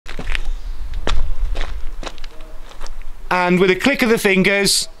And with a click of the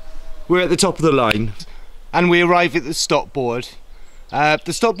fingers, we're at the top of the line. And we arrive at the stop board.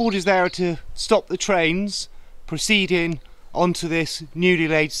 The stop board is there to stop the trains proceeding onto this newly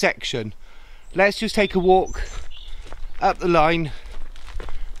laid section. Let's just take a walk up the line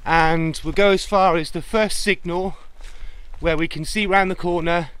and we'll go as far as the first signal where we can see round the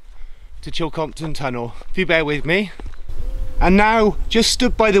corner to Chilcompton Tunnel. If you bear with me. And now just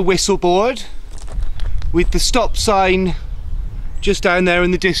stood by the whistle board with the stop sign just down there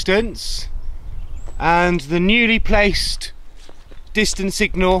in the distance and the newly placed distance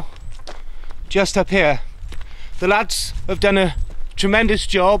signal just up here. The lads have done a tremendous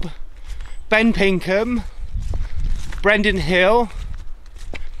job. Ben Pinkham, Brendan Hill,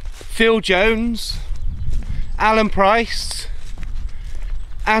 Phil Jones, Alan Price,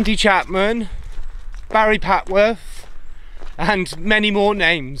 Andy Chapman, Barry Patworth and many more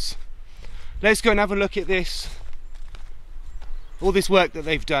names. Let's go and have a look at this, all this work that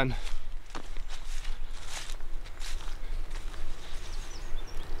they've done.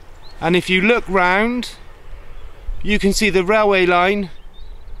 And if you look round, you can see the railway line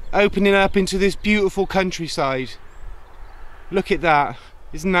opening up into this beautiful countryside. Look at that,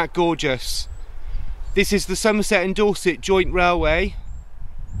 isn't that gorgeous? This is the Somerset and Dorset joint railway,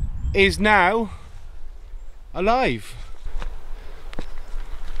 is now alive.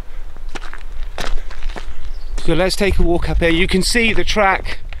 So let's take a walk up here. You can see the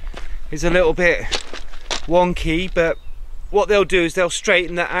track is a little bit wonky, but what they'll do is they'll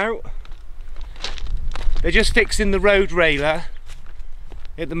straighten that out. They're just fixing the road railer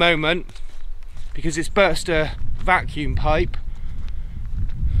at the moment because it's burst a vacuum pipe.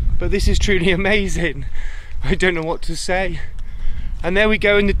 But this is truly amazing. I don't know what to say. And there we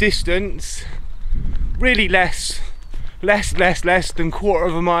go in the distance, really less than quarter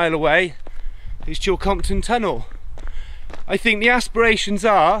of a mile away is Chilcompton Tunnel. I think the aspirations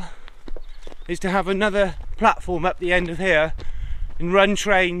is to have another platform up the end of here and run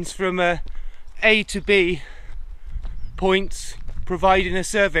trains from A to B points, providing a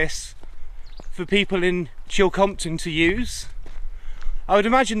service for people in Chilcompton to use. I would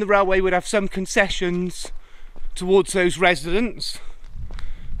imagine the railway would have some concessions towards those residents,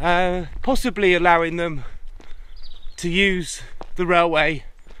 possibly allowing them to use the railway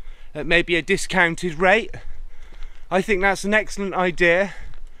at maybe a discounted rate. I think that's an excellent idea,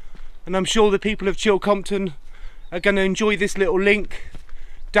 and I'm sure the people of Chilcompton are going to enjoy this little link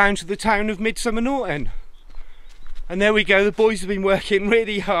down to the town of Midsummer Norton. And there we go, the boys have been working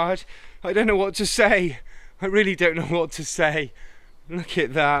really hard. I don't know what to say. I really don't know what to say. Look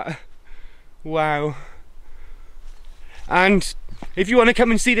at that. Wow. And if you want to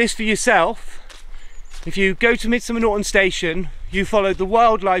come and see this for yourself, if you go to Midsummer Norton Station, you follow the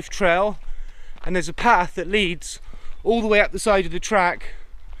wildlife trail and there's a path that leads all the way up the side of the track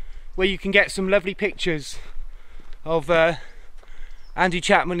where you can get some lovely pictures of Andy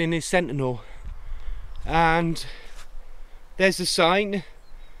Chapman in his Sentinel. And there's a sign.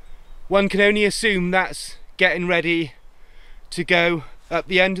 One can only assume that's getting ready to go up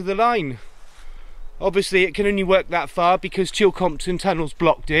the end of the line. Obviously it can only work that far because Chilcompton Tunnel's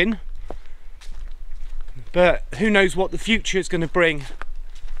blocked in, but who knows what the future is going to bring.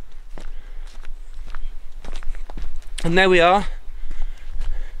 And there we are.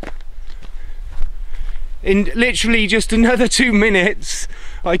 In literally just another 2 minutes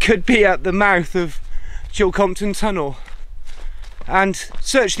I could be at the mouth of Chilcompton Tunnel. And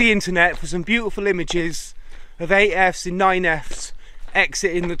search the internet for some beautiful images of 8Fs and 9Fs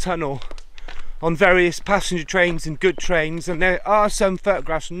exiting the tunnel on various passenger trains and good trains, and there are some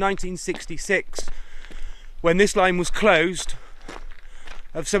photographs from 1966 when this line was closed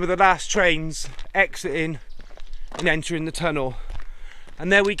of some of the last trains exiting and entering the tunnel.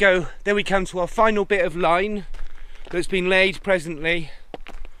 And there we go, there we come to our final bit of line that's been laid presently.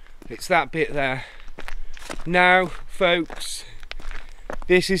 It's that bit there. Now folks,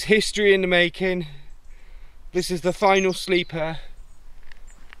 this is history in the making. This is the final sleeper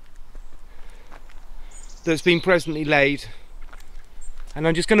that's been presently laid. And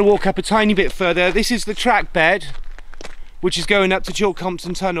I'm just going to walk up a tiny bit further. This is the track bed which is going up to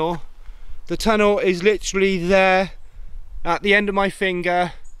Chilcompton Tunnel. The tunnel is literally there at the end of my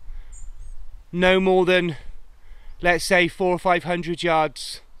finger, no more than, let's say, 400 or 500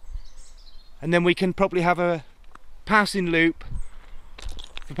 yards, and then we can probably have a passing loop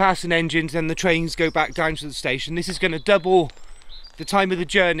for passing engines and the trains go back down to the station. This is going to double the time of the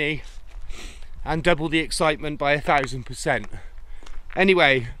journey and double the excitement by 1000%.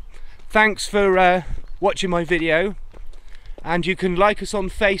 Anyway, thanks for watching my video, and you can like us on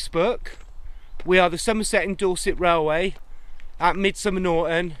Facebook We are the Somerset and Dorset Railway at Midsummer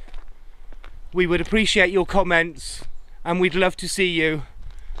Norton. We would appreciate your comments and we'd love to see you.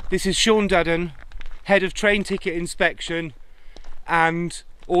 This is Sean Dudden, Head of Train Ticket Inspection, and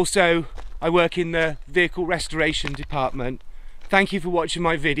also I work in the Vehicle Restoration Department. Thank you for watching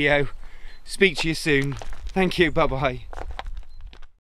my video. Speak to you soon. Thank you, bye bye.